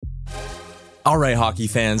All right, hockey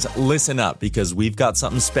fans, listen up because we've got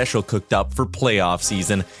something special cooked up for playoff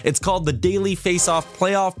season. It's called the Daily Face-Off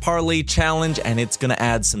Playoff Parlay Challenge, and it's going to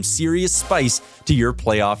add some serious spice to your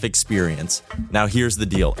playoff experience. Now, here's the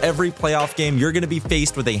deal. Every playoff game, you're going to be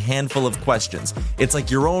faced with a handful of questions. It's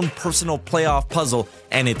like your own personal playoff puzzle,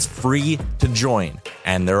 and it's free to join.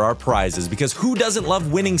 And there are prizes, because who doesn't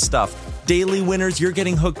love winning stuff? Daily winners, you're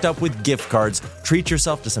getting hooked up with gift cards. Treat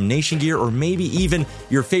yourself to some Nation gear or maybe even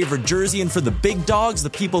your favorite jersey. And for the big dogs, the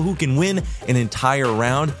people who can win an entire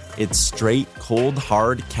round, it's straight, cold,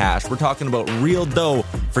 hard cash. We're talking about real dough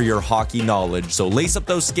for your hockey knowledge. So lace up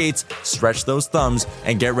those skates, stretch those thumbs,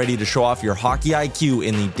 and get ready to show off your hockey IQ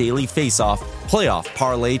in the Daily Face-Off Playoff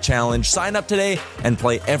Parlay Challenge. Sign up today and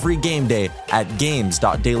play every game day at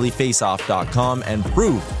games.dailyfaceoff.com and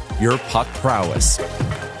prove your puck prowess.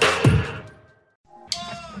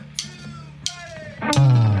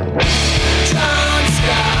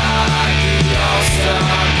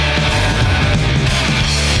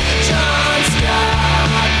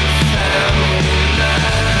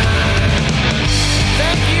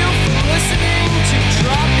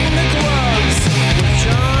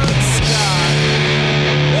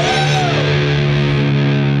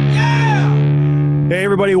 Hey,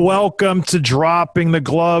 everybody, welcome to Dropping the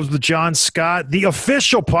Gloves with John Scott, the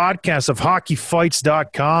official podcast of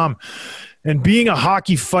hockeyfights.com. And being a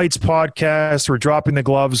Hockey Fights podcast, we're dropping the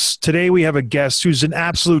gloves. Today we have a guest who's an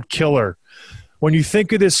absolute killer. When you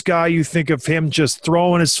think of this guy, you think of him just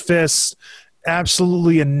throwing his fists,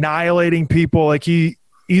 absolutely annihilating people. Like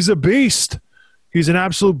he's a beast. He's an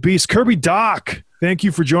absolute beast. Kirby Dach, thank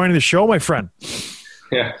you for joining the show, my friend.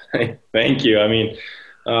 Yeah, thank you. I mean,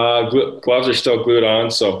 gloves are still glued on,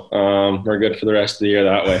 so we're good for the rest of the year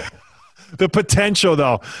that way. The potential,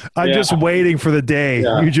 though. I'm just waiting for the day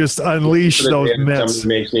you just unleash those mitts.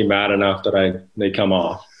 Makes me mad enough that they come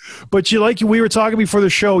off. But we were talking before the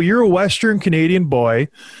show, you're a Western Canadian boy.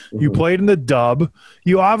 Mm-hmm. You played in the Dub.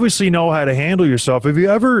 You obviously know how to handle yourself. Have you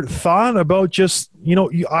ever thought about just,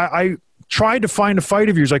 I tried to find a fight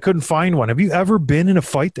of yours. I couldn't find one. Have you ever been in a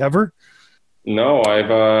fight ever? No,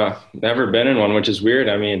 I've never been in one, which is weird.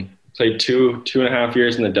 I mean, played two and a half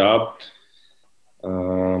years in the Dub.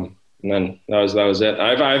 And then that was it.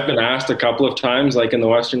 I've been asked a couple of times, like in the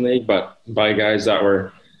Western League, but by guys that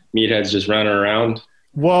were meatheads just running around.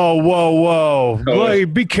 Whoa.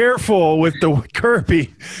 Like, be careful with the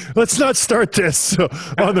Kirby. Let's not start this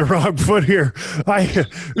on the wrong foot here. You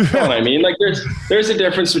know what I mean? Like there's a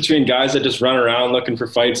difference between guys that just run around looking for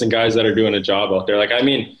fights and guys that are doing a job out there. Like, I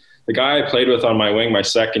mean, the guy I played with on my wing my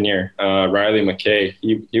second year, Riley McKay,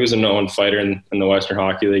 he was a known fighter in the Western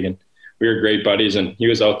Hockey League, and we were great buddies, and he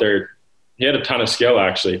was out there. He had a ton of skill,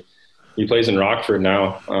 actually. He plays in Rockford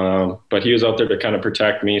now, but he was out there to kind of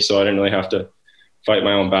protect me, so I didn't really have to fight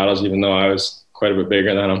my own battles, even though I was quite a bit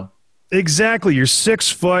bigger than him. Exactly. You're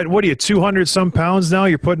 6 foot. What are you, 200-some pounds now?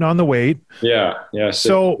 You're putting on the weight. Yeah.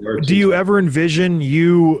 So do you ever envision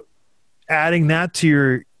you adding that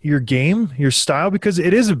to your game, your style? Because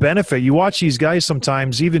it is a benefit. You watch these guys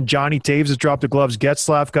sometimes, even Johnny Taves has dropped the gloves.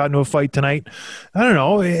 Getzlaf got into a fight tonight. I don't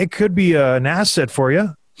know. It could be an asset for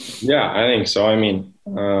you. Yeah, I think so. I mean,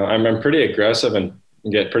 I'm pretty aggressive and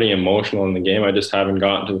get pretty emotional in the game. I just haven't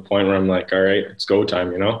gotten to the point where I'm like, all right, it's go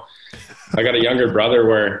time, I got a younger brother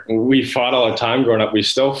where we fought all the time growing up. We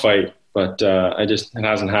still fight, but it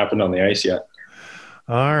hasn't happened on the ice yet.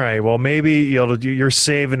 All right. Well, maybe you're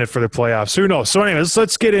saving it for the playoffs. Who knows? So anyways,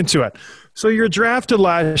 let's get into it. So you're drafted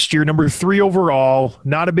last year, number 3 overall.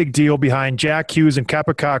 Not a big deal behind Jack Hughes and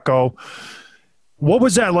Kapokako. What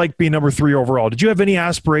was that like being number 3 overall? Did you have any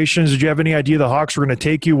aspirations? Did you have any idea the Hawks were going to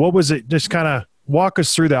take you? What was it? Just kind of walk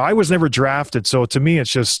us through that. I was never drafted, so to me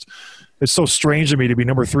it's so strange to me to be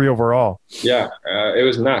number 3 overall. Yeah, it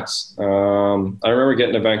was nuts. I remember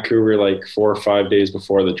getting to Vancouver like 4 or 5 days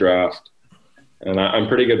before the draft. And I'm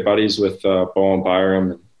pretty good buddies with Bowen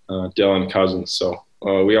Byram and Dylan Cousins. So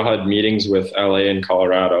we all had meetings with LA and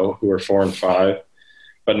Colorado, who were 4 and 5.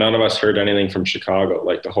 But none of us heard anything from Chicago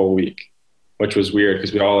like the whole week, which was weird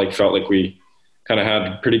because we all felt like we kind of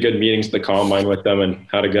had pretty good meetings at the combine with them and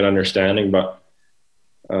had a good understanding. But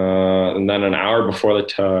and then an hour before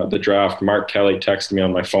the draft, Mark Kelly texted me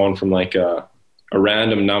on my phone from like a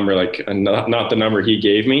random number, not the number he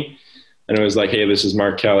gave me. And it was like, hey, this is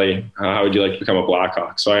Mark Kelly. How would you like to become a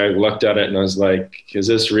Blackhawk? So I looked at it and I was like, is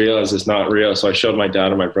this real? Is this not real? So I showed my dad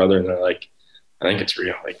and my brother and they're like, I think it's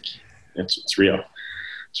real. Like it's real.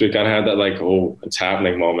 So we kind of had that like, oh, it's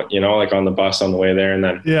happening moment, like on the bus on the way there. And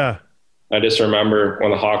then I just remember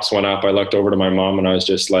when the Hawks went up, I looked over to my mom and I was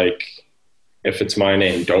just like, if it's my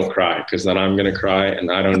name, don't cry, because then I'm going to cry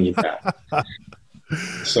and I don't need that.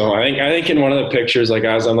 So I think in one of the pictures, like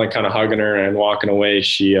as I'm like kind of hugging her and walking away,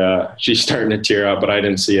 she's starting to tear up, but I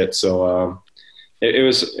didn't see it. So it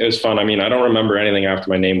was fun. I mean, I don't remember anything after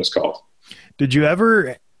my name was called. Did you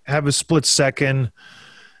ever have a split second?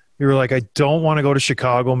 You were like, I don't want to go to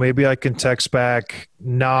Chicago. Maybe I can text back.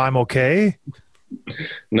 Nah, I'm okay.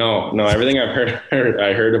 No. Everything I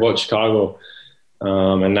heard about Chicago,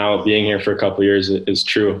 and now being here for a couple of years is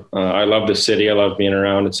true. I love the city. I love being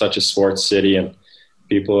around. It's such a sports city, and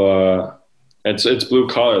people, it's blue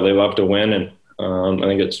collar. They love to win, and I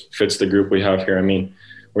think it fits the group we have here. I mean,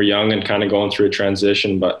 we're young and kind of going through a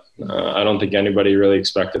transition, but I don't think anybody really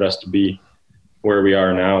expected us to be where we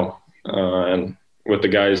are now, and with the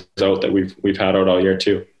guys out that we've had out all year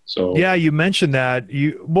too. So yeah, you mentioned that.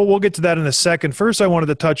 We'll get to that in a second. First, I wanted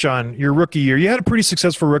to touch on your rookie year. You had a pretty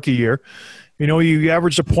successful rookie year. You know, you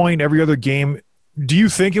averaged a point every other game. Do you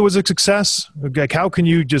think it was a success? Like, how can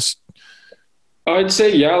you just? I'd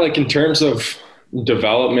say, yeah, like in terms of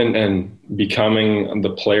development and becoming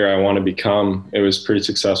the player I want to become, it was pretty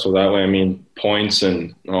successful that way. I mean, points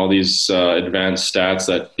and all these advanced stats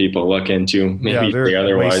that people look into, maybe they're say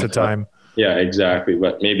otherwise. Waste of time. Yeah, exactly.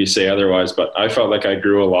 But maybe say otherwise. But I felt like I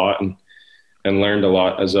grew a lot and learned a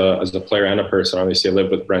lot as a player and a person. Obviously, I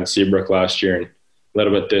lived with Brent Seabrook last year and a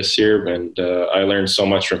little bit this year, and I learned so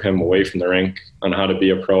much from him away from the rink on how to be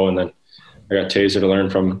a pro. And then I got Taser to learn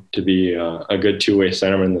from to be a good two-way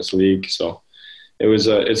centerman in this league. So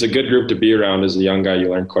it's a good group to be around as a young guy. You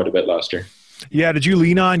learned quite a bit last year. Yeah, did you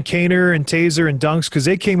lean on Kaner and Taser and Dunks? Because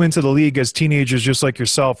they came into the league as teenagers just like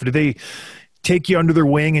yourself. Did they take you under their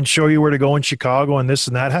wing and show you where to go in Chicago and this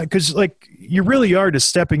and that? Because, like, you really are just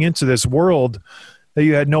stepping into this world that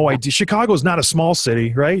you had no idea. Chicago's not a small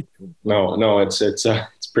city, right? No,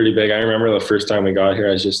 it's pretty big. I remember the first time we got here,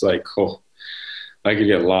 I was just like, oh, I could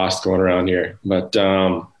get lost going around here. But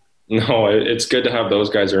no, it's good to have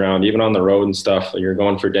those guys around, even on the road and stuff. You're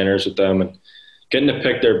going for dinners with them and getting to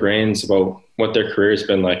pick their brains about what their career's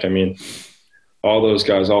been like. I mean, all those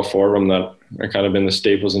guys, all four of them that are kind of been the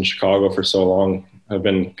staples in Chicago for so long have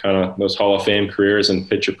been kind of those Hall of Fame careers and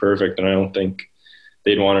picture perfect. And I don't think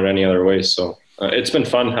they'd want it any other way. So it's been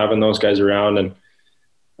fun having those guys around, and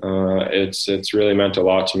it's really meant a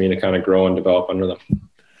lot to me to kind of grow and develop under them.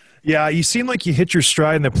 Yeah, you seem like you hit your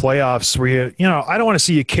stride in the playoffs where you know, I don't want to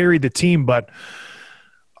see you carry the team, but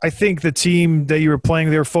I think the team that you were playing,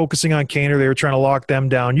 they were focusing on Kaner. They were trying to lock them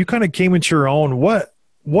down. You kind of came into your own. What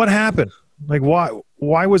happened? Like,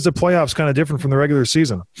 why was the playoffs kind of different from the regular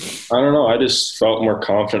season? I don't know. I just felt more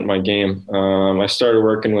confident in my game. I started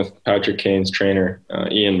working with Patrick Kane's trainer,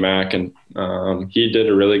 Ian Mack, and he did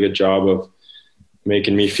a really good job of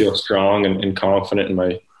making me feel strong and confident in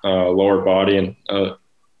my lower body and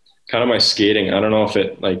kind of my skating. I don't know if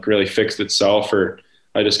it like really fixed itself or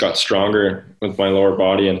I just got stronger with my lower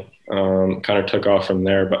body and kind of took off from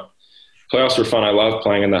there. But playoffs were fun. I love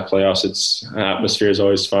playing in that playoffs. Atmosphere is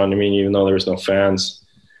always fun. I mean, even though there's no fans,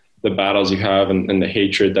 the battles you have and the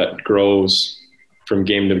hatred that grows from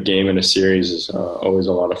game to game in a series is always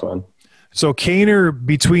a lot of fun. So Kaner,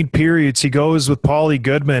 between periods, he goes with Paulie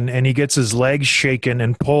Goodman and he gets his legs shaken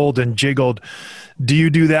and pulled and jiggled. Do you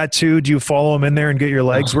do that too? Do you follow him in there and get your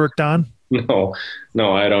legs worked on? No,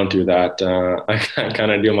 I don't do that. I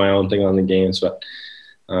kind of do my own thing on the games, but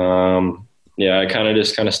yeah, I kind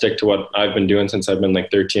of stick to what I've been doing since I've been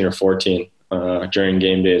like 13 or 14 during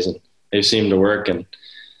game days, and they seem to work, and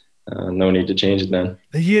no need to change it then.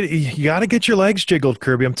 You got to get your legs jiggled,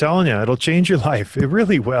 Kirby. I'm telling you, it'll change your life. It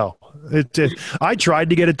really will. I tried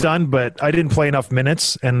to get it done, but I didn't play enough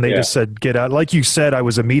minutes, and they just said, get out. Like you said, I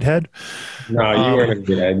was a meathead. No, you weren't a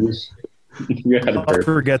meathead. You had a I'll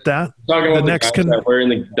forget that. Talking about the next that were in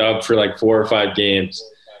the dub for like 4 or 5 games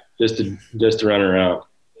just to run around.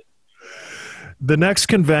 The next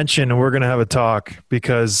convention, we're going to have a talk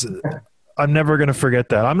because I'm never going to forget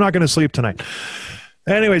that. I'm not going to sleep tonight.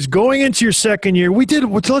 Anyways, going into your second year,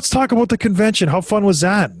 let's talk about the convention. How fun was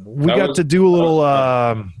that? We got to do a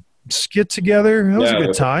little skit together. That was a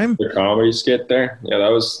good time. The comedy skit there. Yeah, that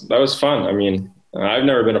was fun. I mean, I've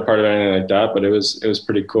never been a part of anything like that, but it was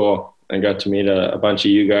pretty cool. I got to meet a bunch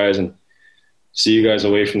of you guys and see you guys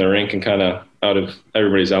away from the rink and kind of out of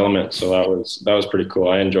everybody's element. So that was pretty cool.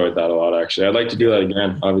 I enjoyed that a lot, actually. I'd like to do that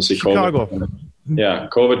again. Obviously, Chicago.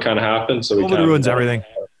 COVID kind of happened. So COVID ruins everything.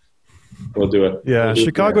 We'll do it. Yeah,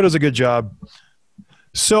 Chicago does a good job.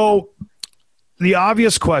 So the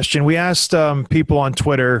obvious question, we asked people on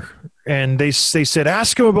Twitter, and they said,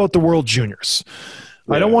 ask them about the World Juniors.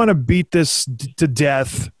 Yeah. I don't want to beat this to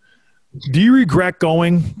death. Do you regret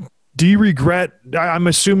going? Do you regret – I'm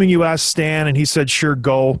assuming you asked Stan, and he said, sure,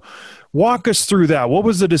 go. Walk us through that. What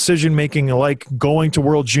was the decision making like going to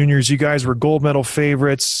World Juniors? You guys were gold medal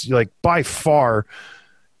favorites, like by far.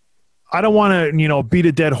 I don't want to, beat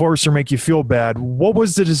a dead horse or make you feel bad. What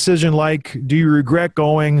was the decision like? Do you regret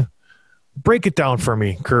going? Break it down for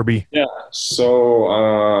me, Kirby. Yeah.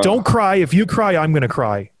 So don't cry. If you cry, I'm going to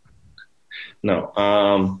cry. No.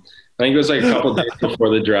 I think it was like a couple days before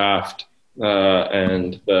the draft,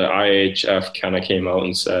 and the IHF kind of came out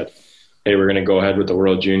and said, hey, we're going to go ahead with the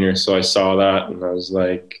World Juniors. So I saw that and I was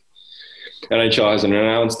like, NHL hasn't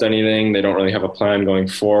announced anything. They don't really have a plan going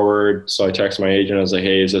forward. So I texted my agent. I was like,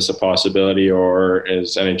 hey, is this a possibility, or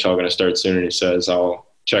is NHL going to start soon? And he says, I'll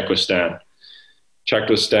check with Stan.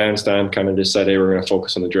 Checked with Stan. Stan kind of just said, hey, we're going to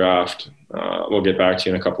focus on the draft. We'll get back to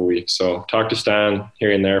you in a couple of weeks. So talked to Stan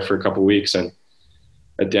here and there for a couple of weeks. And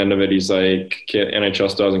at the end of it, he's like,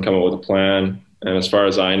 NHL still hasn't come up with a plan. And as far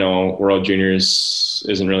as I know, World Juniors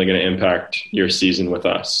isn't really going to impact your season with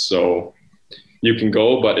us. So you can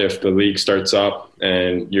go, but if the league starts up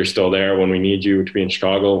and you're still there when we need you to be in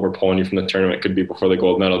Chicago, we're pulling you from the tournament. Could be before the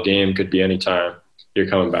gold medal game, could be any time. You're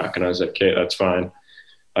coming back. And I was like, okay, that's fine.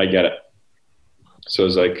 I get it. So I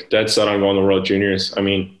was like, dead set on going to World Juniors. I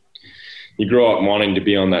mean, you grow up wanting to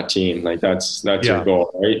be on that team. Like that's your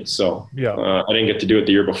goal, right? So I didn't get to do it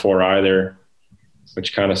the year before either,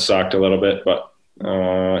 which kind of sucked a little bit, but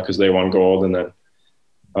because they won gold. And then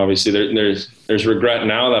obviously there's regret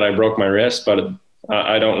now that I broke my wrist, but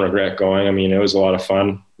I don't regret going. I mean, it was a lot of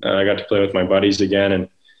fun. I got to play with my buddies again and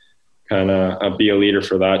kind of be a leader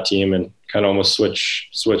for that team and kind of almost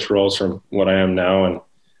switch roles from what I am now and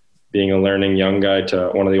being a learning young guy to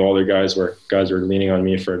one of the older guys where guys were leaning on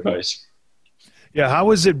me for advice. Yeah.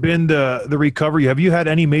 How has it been the recovery? Have you had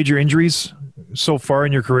any major injuries so far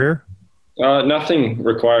in your career? Nothing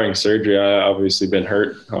requiring surgery. I obviously been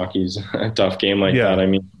hurt. Hockey's a tough game like that. I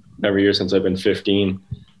mean, every year since I've been 15,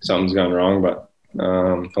 something's gone wrong, but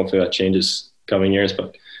hopefully that changes coming years.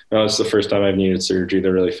 But no, it's the first time I've needed surgery to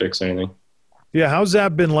really fix anything. Yeah, how's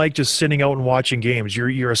that been like just sitting out and watching games?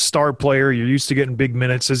 You're a star player. You're used to getting big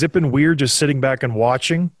minutes. Has it been weird just sitting back and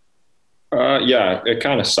watching? Yeah, it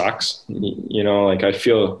kind of sucks. Like I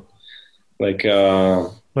feel like a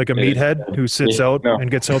meathead who sits out and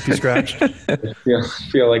gets healthy scratched. I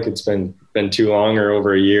feel like it's been too long or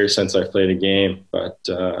over a year since I played a game, but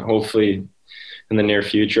hopefully in the near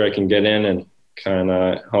future I can get in and kind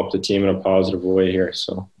of help the team in a positive way here.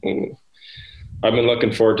 So I've been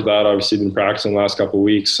looking forward to that. Obviously been practicing the last couple of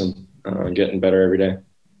weeks and getting better every day.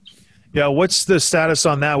 Yeah, what's the status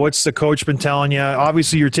on that? What's the coach been telling you?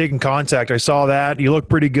 Obviously, you're taking contact. I saw that. You look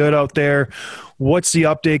pretty good out there. What's the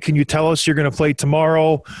update? Can you tell us you're going to play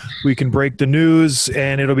tomorrow? We can break the news,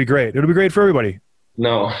 and it'll be great. It'll be great for everybody.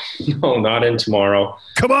 No, not in tomorrow.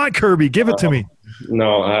 Come on, Kirby, give it to me.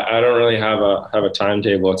 No, I don't really have a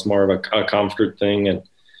timetable. It's more of a comfort thing and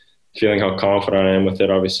feeling how confident I am with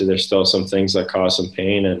it. Obviously, there's still some things that cause some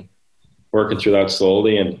pain and working through that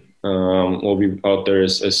slowly, and we'll be out there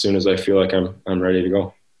as soon as I feel like I'm ready to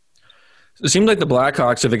go. It seems like the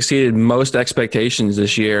Blackhawks have exceeded most expectations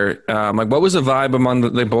this year. What was the vibe among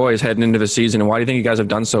the boys heading into the season, and why do you think you guys have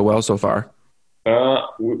done so well so far?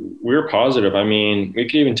 We were positive. I mean, we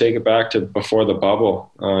could even take it back to before the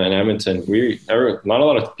bubble in Edmonton. Not a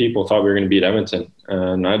lot of people thought we were going to beat Edmonton,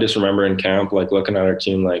 and I just remember in camp, like looking at our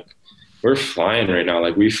team, like we're flying right now.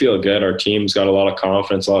 Like we feel good. Our team's got a lot of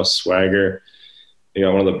confidence, a lot of swagger. We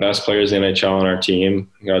got one of the best players in the NHL on our team.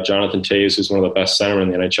 We got Jonathan Toews, who's one of the best centermen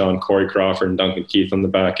in the NHL, and Corey Crawford and Duncan Keith on the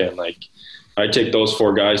back end. Like, I'd take those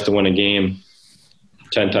four guys to win a game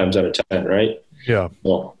 10 times out of 10, right? Yeah.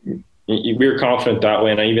 Well, we were confident that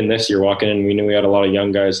way. And even this year walking in, we knew we had a lot of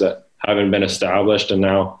young guys that haven't been established. And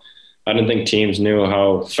now I didn't think teams knew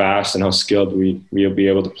how fast and how skilled we'll be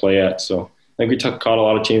able to play at. So I think we caught a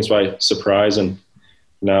lot of teams by surprise. And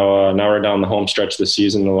now we're down the home stretch this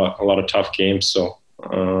season, a lot of tough games. So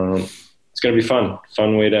it's going to be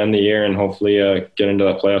fun way to end the year and hopefully get into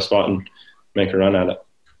that playoff spot and make a run at it.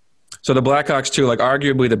 So the Blackhawks too, like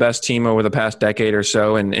arguably the best team over the past decade or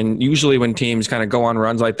so. And usually when teams kind of go on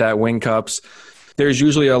runs like that, win cups, there's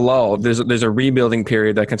usually a lull. There's a rebuilding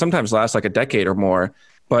period that can sometimes last like a decade or more.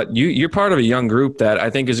 But you're part of a young group that I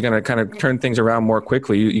think is going to kind of turn things around more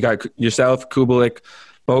quickly. You got yourself, Kubalik,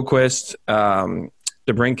 Boquist,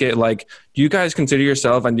 DeBrincat. Like, do you guys consider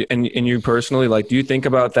yourself and you personally, like, do you think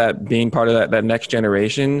about that being part of that next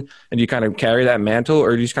generation, and do you kind of carry that mantle,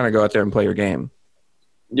 or do you just kind of go out there and play your game?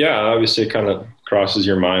 Yeah, obviously it kind of crosses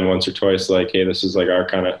your mind once or twice, like, hey, this is like our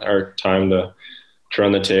time to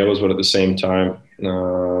run the tables. But at the same time,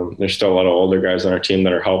 there's still a lot of older guys on our team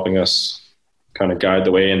that are helping us kind of guide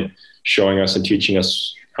the way and showing us and teaching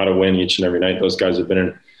us how to win each and every night. Those guys have been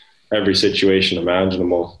in every situation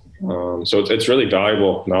imaginable. So it's really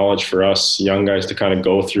valuable knowledge for us young guys to kind of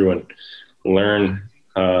go through and learn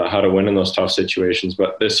how to win in those tough situations.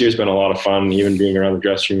 But this year's been a lot of fun, even being around the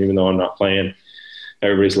dressing room, even though I'm not playing.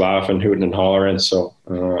 Everybody's laughing, hooting and hollering. So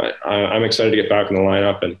I'm excited to get back in the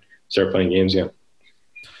lineup and start playing games again.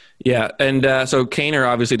 Yeah, and so Kaner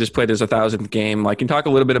obviously just played his 1,000th game. Like, can you talk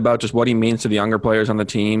a little bit about just what he means to the younger players on the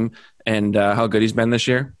team and how good he's been this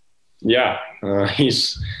year? Yeah,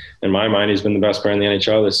 he's, in my mind, he's been the best player in the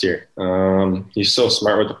NHL this year. He's so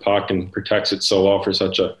smart with the puck and protects it so well for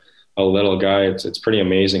such a little guy. It's pretty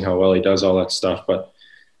amazing how well he does all that stuff. But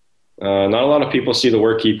not a lot of people see the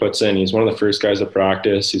work he puts in. He's one of the first guys to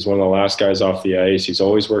practice. He's one of the last guys off the ice. He's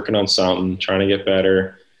always working on something, trying to get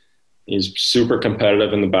better. He's super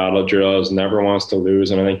competitive in the battle drills, never wants to lose.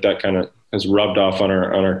 And I think that kind of has rubbed off on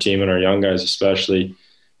our team and our young guys especially.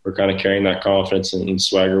 We're kind of carrying that confidence and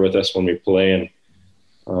swagger with us when we play.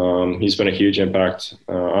 And he's been a huge impact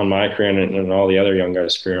on my career and all the other young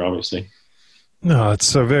guys' career, obviously. No, it's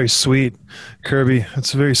so very sweet, Kirby.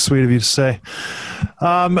 It's very sweet of you to say.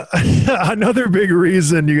 Another big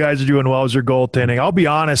reason you guys are doing well is your goaltending. I'll be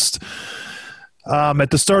honest. At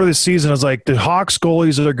the start of the season, I was like, the Hawks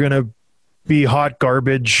goalies are going to be hot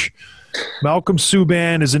garbage. Malcolm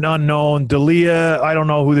Subban is an unknown. D'Elia, I don't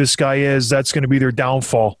know who this guy is. That's going to be their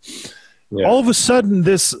downfall. Yeah. All of a sudden,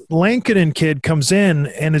 this Lankinen kid comes in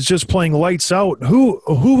and is just playing lights out.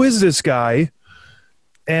 Who is this guy?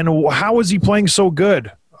 And how is he playing so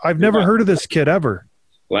good? I've never heard of this kid ever.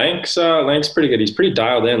 Lank's pretty good. He's pretty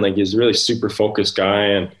dialed in. Like, he's a really super focused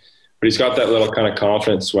guy, but he's got that little kind of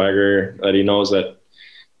confident swagger that he knows that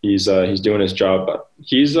he's doing his job. But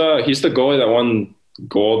he's the goalie that won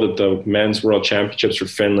gold at the men's world championships for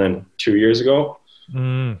Finland 2 years ago.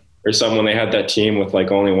 Or something, when they had that team with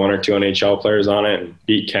like only one or two NHL players on it and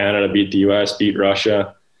beat Canada, beat the US, beat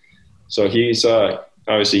Russia. So he's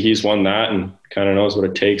obviously he's won that and kind of knows what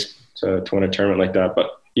it takes to win a tournament like that.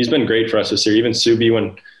 But he's been great for us this year. Even Subi,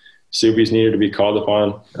 when Subi's needed to be called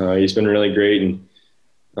upon, he's been really great. And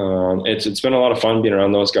it's been a lot of fun being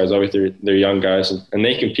around those guys. Obviously, they're young guys and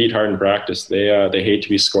they compete hard in practice. They hate to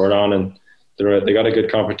be scored on, and they got a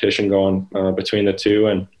good competition going between the two,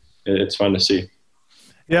 and it's fun to see.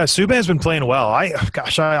 Yeah, Subban's been playing well.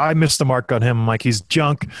 I missed the mark on him. Like, he's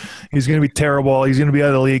junk. He's going to be terrible. He's going to be out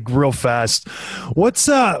of the league real fast. What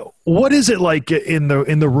is it like in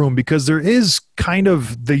the room? Because there is kind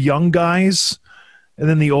of the young guys and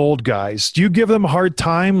then the old guys. Do you give them a hard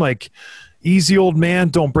time? Like, easy old man,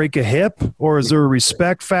 don't break a hip, or is there a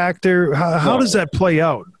respect factor? How does that play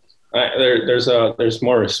out? There's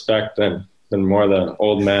more respect than more the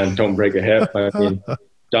old man, don't break a hip. I mean,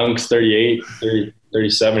 Dunk's 38,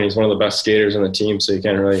 37. He's one of the best skaters on the team, so you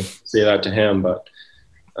can't really say that to him. But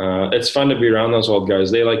it's fun to be around those old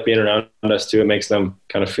guys. They like being around us too. It makes them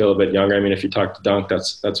kind of feel a bit younger. I mean, if you talk to Dunk,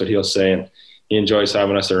 that's what he'll say, and he enjoys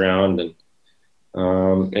having us around.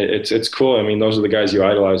 And it's cool. I mean, those are the guys you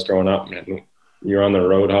idolized growing up. Man. You're on the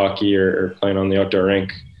road hockey or playing on the outdoor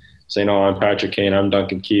rink, saying, "Oh, I'm Patrick Kane, I'm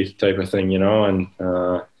Duncan Keith," type of thing, and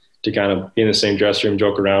to kind of be in the same dressing room,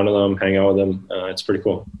 joke around with them, hang out with them, it's pretty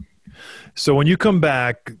cool. So when you come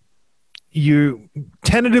back, you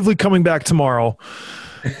tentatively coming back tomorrow,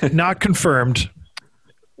 not confirmed.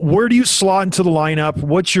 Where do you slot into the lineup?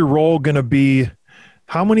 What's your role going to be?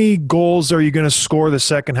 How many goals are you going to score the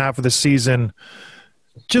second half of the season?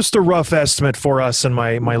 Just a rough estimate for us and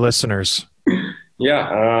my listeners. Yeah,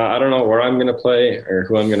 I don't know where I'm going to play or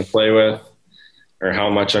who I'm going to play with or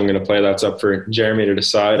how much I'm going to play. That's up for Jeremy to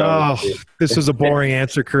decide. Oh, this is a boring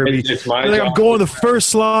answer, Kirby. It's my job. I'm going the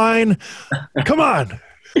first line. Come on.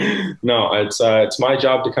 No, it's my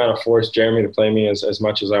job to kind of force Jeremy to play me as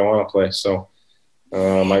much as I want to play. So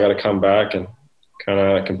I got to come back and kind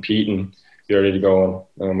of compete and be ready to go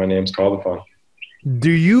when my name's called upon.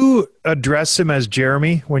 Do you address him as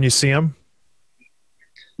Jeremy when you see him?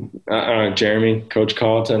 Jeremy, Coach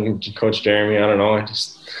Colleton, Coach Jeremy. I don't know.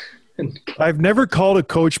 I've never called a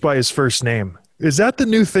coach by his first name. Is that the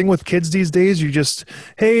new thing with kids these days? You just,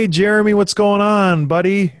 "Hey, Jeremy, what's going on,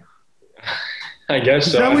 buddy?" I guess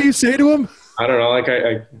so. Is that what you say to him? I don't know. Like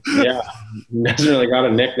yeah, he hasn't really got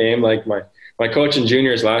a nickname. Like my coach in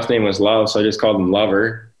junior's last name was Love, so I just called him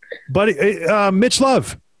Lover. Buddy, Mitch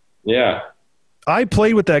Love. Yeah. I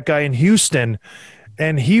played with that guy in Houston,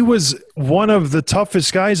 and he was one of the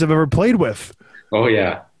toughest guys I've ever played with. Oh,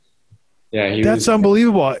 yeah. Yeah, that's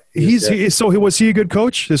unbelievable. So was he a good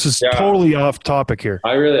coach? This is totally off topic here.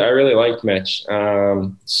 I really liked Mitch.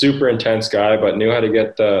 Super intense guy, but knew how to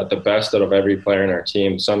get the best out of every player in our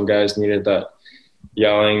team. Some guys needed that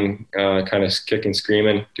yelling, kind of kicking,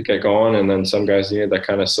 screaming to get going. And then some guys needed that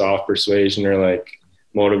kind of soft persuasion or like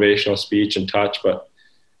motivational speech and touch. But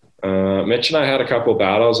Mitch and I had a couple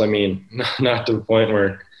battles. I mean, not to the point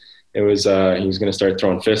where it was he was going to start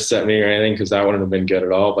throwing fists at me or anything, because that wouldn't have been good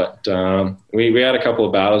at all. But we had a couple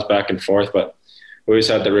of battles back and forth, but we always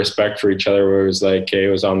had the respect for each other where it was like, hey, it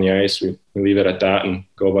was on the ice. We leave it at that and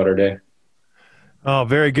go about our day. Oh,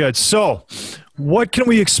 very good. So what can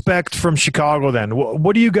we expect from Chicago then?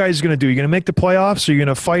 What are you guys going to do? You're going to make the playoffs? Are you going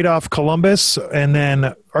to fight off Columbus? And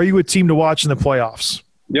then are you a team to watch in the playoffs?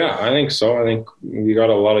 Yeah, I think so. I think we got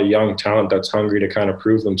a lot of young talent that's hungry to kind of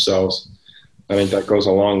prove themselves. I think that goes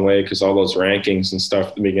a long way, because all those rankings and stuff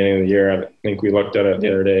at the beginning of the year, I think we looked at it the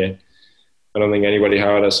other day. I don't think anybody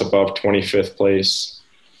had us above 25th place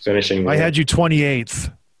finishing. I had you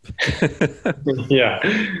 28th. Yeah,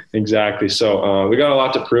 exactly. So we got a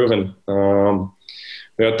lot to prove, and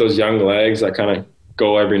we got those young legs that kind of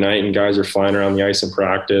go every night, and guys are flying around the ice in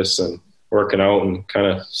practice and working out and kind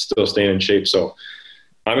of still staying in shape. So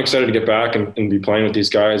I'm excited to get back and be playing with these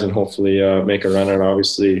guys and hopefully make a run at it.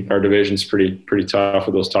 Obviously, our division's pretty tough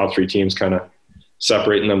with those top three teams kind of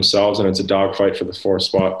separating themselves, and it's a dogfight for the fourth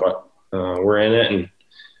spot. But we're in it, and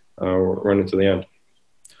we're running to the end.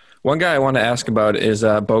 One guy I want to ask about is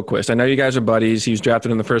Boqvist. I know you guys are buddies. He was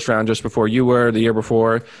drafted in the first round just before you were, the year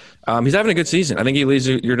before. He's having a good season. I think he leads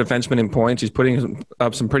your defenseman in points. He's putting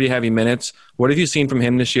up some pretty heavy minutes. What have you seen from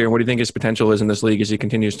him this year, and what do you think his potential is in this league as he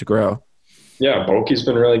continues to grow? Yeah, Boki's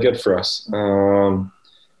been really good for us.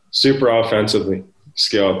 Super offensively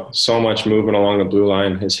skilled. So much movement along the blue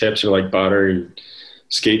line. His hips are like butter. He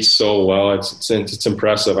skates so well. It's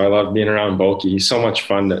impressive. I love being around Boki. He's so much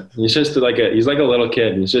fun. He's just like a little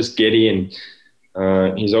kid. He's just giddy,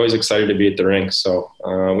 and he's always excited to be at the rink. So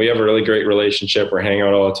we have a really great relationship. We're hanging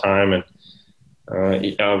out all the time,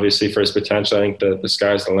 and obviously for his potential, I think the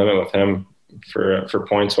sky's the limit with him for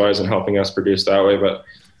points wise and helping us produce that way. But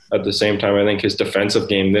at the same time, I think his defensive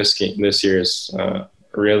game this year is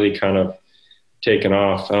really kind of taken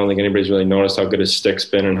off. I don't think anybody's really noticed how good his stick's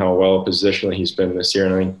been and how well positionally he's been this year.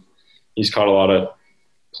 And I think he's caught a lot of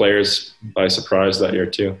players by surprise that year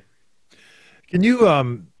too. Can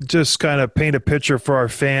you just kind of paint a picture for our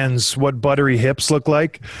fans what buttery hips look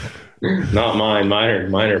like? Not mine.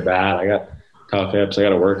 Mine are bad. I got tough hips. I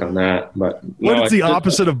got to work on that. But what is the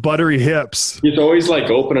opposite of buttery hips? He's always like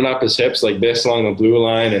opening up his hips like this along the blue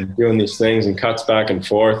line and doing these things and cuts back and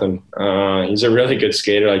forth. And he's a really good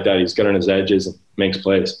skater like that. He's good on his edges and makes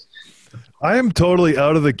plays. I am totally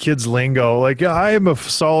out of the kids' lingo. Like, I am a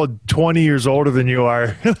solid 20 years older than you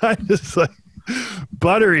are. I just like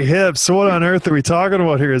buttery hips. What on earth are we talking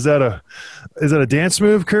about here? Is that a dance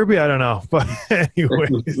move, Kirby? I don't know. But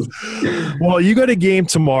anyways, well, you got a game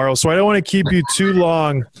tomorrow, so I don't want to keep you too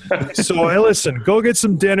long. So hey, listen, go get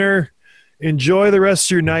some dinner. Enjoy the rest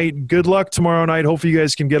of your night. Good luck tomorrow night. Hopefully you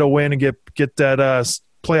guys can get a win and get that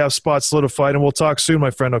playoff spot solidified, and we'll talk soon,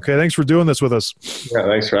 my friend. Okay, thanks for doing this with us. Yeah,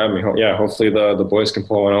 thanks for having me. Yeah, hopefully the boys can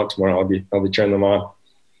pull one out tomorrow. I'll be cheering them on.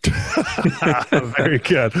 Very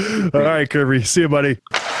good. All right, Kirby. See you, buddy.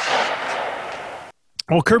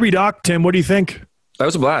 Well, Kirby Dach, Tim, what do you think? That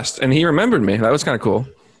was a blast, and he remembered me. That was kind of cool.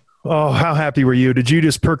 Oh, how happy were you? Did you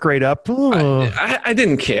just perk right up? Oh. I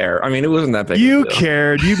didn't care. I mean, it wasn't that big. You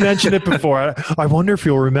cared. You mentioned it before. I wonder if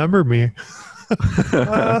you'll remember me.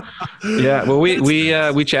 Yeah, well,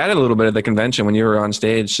 we chatted a little bit at the convention when you were on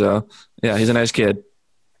stage. So, yeah, he's a nice kid.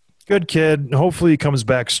 Good kid. Hopefully he comes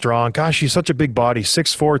back strong. Gosh, he's such a big body,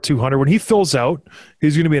 6'4", 200. When he fills out,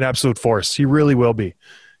 he's going to be an absolute force. He really will be.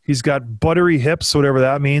 He's got buttery hips, whatever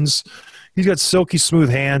that means. He's got silky smooth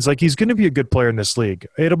hands. Like, he's going to be a good player in this league.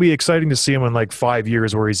 It'll be exciting to see him in like 5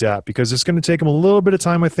 years where he's at, because it's going to take him a little bit of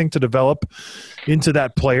time, I think, to develop into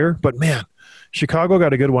that player. But, man, Chicago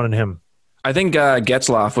got a good one in him. I think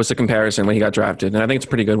Getzlaf was the comparison when he got drafted, and I think it's a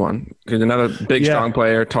pretty good one. Because another big, strong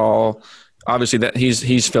player, tall. Obviously, that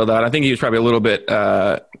he's filled out. I think he was probably a little bit,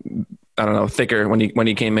 thicker when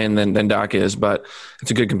he came in than Dach is, but it's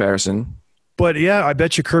a good comparison. But yeah, I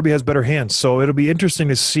bet you Kirby has better hands, so it'll be interesting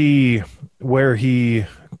to see where he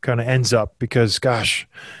kind of ends up. Because, gosh,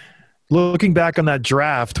 looking back on that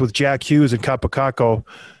draft with Jack Hughes and Kaapo Kakko,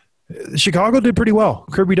 Chicago did pretty well.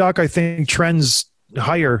 Kirby Dach, I think, trends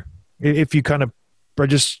higher if you kind of are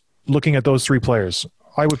just looking at those three players.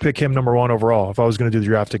 I would pick him number one overall if I was going to do the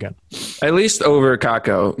draft again. At least over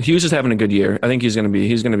Kakko. Hughes is having a good year. I think he's going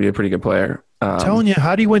to be a pretty good player. Telling you,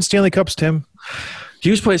 how do you win Stanley Cups, Tim?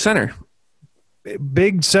 Hughes plays center.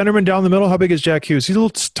 Big centerman down the middle. How big is Jack Hughes? He's a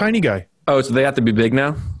little tiny guy. Oh, so they have to be big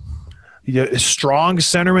now? Yeah, strong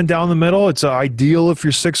centerman down the middle. It's ideal if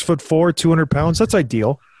you're 6'4", 200 pounds. That's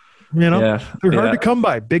ideal. You know, they're hard Yeah. to come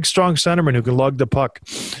by. Big, strong centerman who can lug the puck.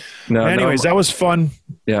 No, Anyways, that was fun.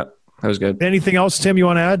 Yeah, that was good. Anything else, Tim, you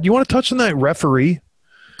want to add? You want to touch on that referee?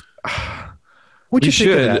 What'd you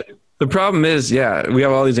think of that? The problem is, we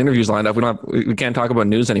have all these interviews lined up. We can't talk about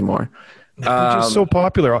news anymore. It's just so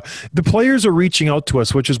popular. The players are reaching out to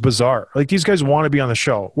us, which is bizarre. Like, these guys want to be on the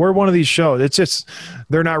show. We're one of these shows. It's just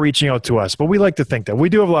they're not reaching out to us, but we like to think that. We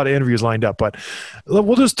do have a lot of interviews lined up, but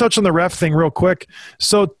we'll just touch on the ref thing real quick.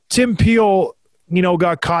 So Tim Peel,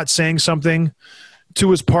 got caught saying something to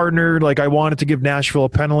his partner, like, I wanted to give Nashville a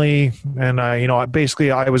penalty, and I was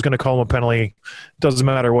going to call him a penalty. Doesn't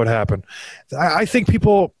matter what happened. I think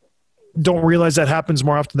people don't realize that happens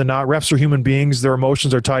more often than not. Refs are human beings. Their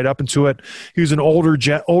emotions are tied up into it. He was an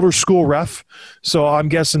older school ref, so I'm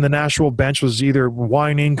guessing the Nashville bench was either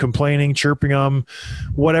whining, complaining, chirping him,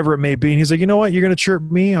 whatever it may be. And he's like, you know what? You're going to chirp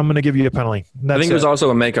me? I'm going to give you a penalty. I think it was also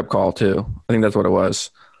a makeup call, too. I think that's what it was.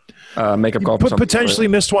 Makeup call. Potentially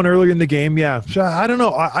missed one earlier in the game, yeah. I don't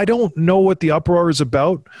know. I don't know what the uproar is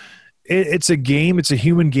about. It's a game. It's a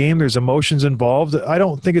human game. There's emotions involved. I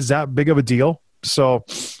don't think it's that big of a deal. So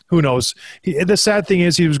who knows? The sad thing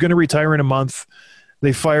is he was going to retire in a month.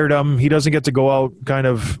 They fired him. He doesn't get to go out kind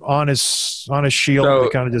of on his shield. So, they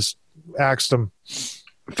kind of just axed him.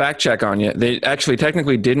 Fact check on you. They actually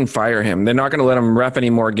technically didn't fire him. They're not going to let him ref any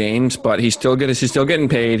more games, but he's still getting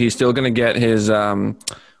paid. He's still going to get his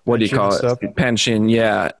what do you call it? Pension,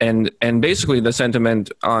 yeah. And basically the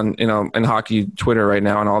sentiment on, in hockey Twitter right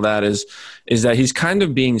now and all that is that he's kind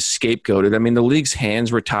of being scapegoated. I mean, the league's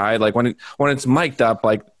hands were tied. Like when it's mic'd up,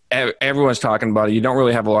 like everyone's talking about it. You don't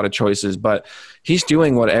really have a lot of choices, but he's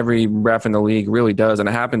doing what every ref in the league really does. And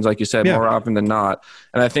it happens, like you said, more often than not.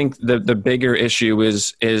 And I think the bigger issue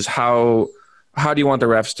is how do you want the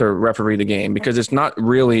refs to referee the game? Because it's not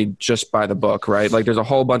really just by the book, right? Like there's a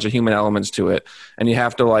whole bunch of human elements to it. And you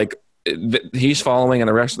have to he's following and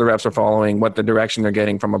the rest of the refs are following what the direction they're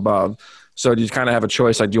getting from above. So you kind of have a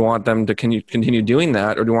choice. Like, do you want them to continue doing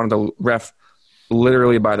that? Or do you want them to ref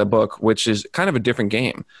literally by the book, which is kind of a different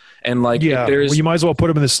game? And you might as well put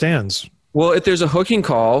them in the stands. Well, if there's a hooking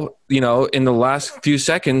call, in the last few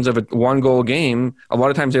seconds of a 1-goal game, a lot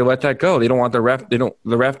of times they let that go. They don't want the ref. The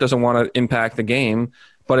ref doesn't want to impact the game.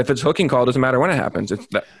 But if it's hooking call, it doesn't matter when it happens.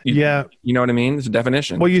 You know what I mean? It's a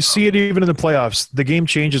definition. Well, you see it even in the playoffs. The game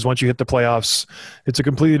changes once you hit the playoffs. It's a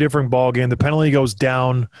completely different ball game. The penalty goes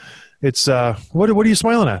down. It's what are you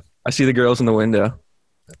smiling at? I see the girls in the window.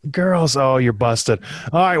 Girls, oh, you're busted.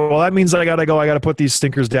 All right, well, that means I got to go. I got to put these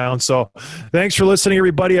stinkers down. So thanks for listening,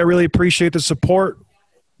 everybody. I really appreciate the support.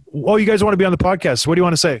 Oh, you guys want to be on the podcast. What do you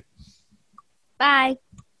want to say? Bye.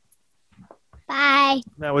 Bye.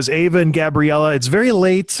 That was Ava and Gabriella. It's very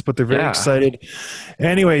late, but they're very excited.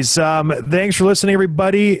 Anyways, thanks for listening,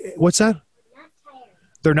 everybody. What's that?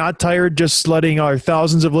 They're not tired, just letting our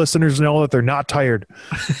thousands of listeners know that they're not tired.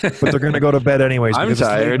 But they're going to go to bed anyways. I'm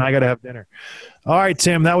tired. And I got to have dinner. All right,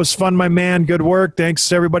 Tim, that was fun, my man. Good work.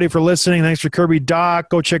 Thanks, everybody, for listening. Thanks for Kirby Doc.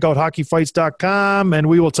 Go check out hockeyfights.com, and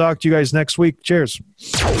we will talk to you guys next week. Cheers.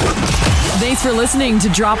 Thanks for listening to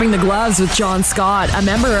Dropping the Gloves with John Scott, a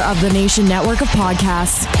member of the Nation Network of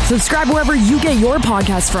Podcasts. Subscribe wherever you get your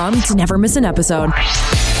podcasts from to never miss an episode.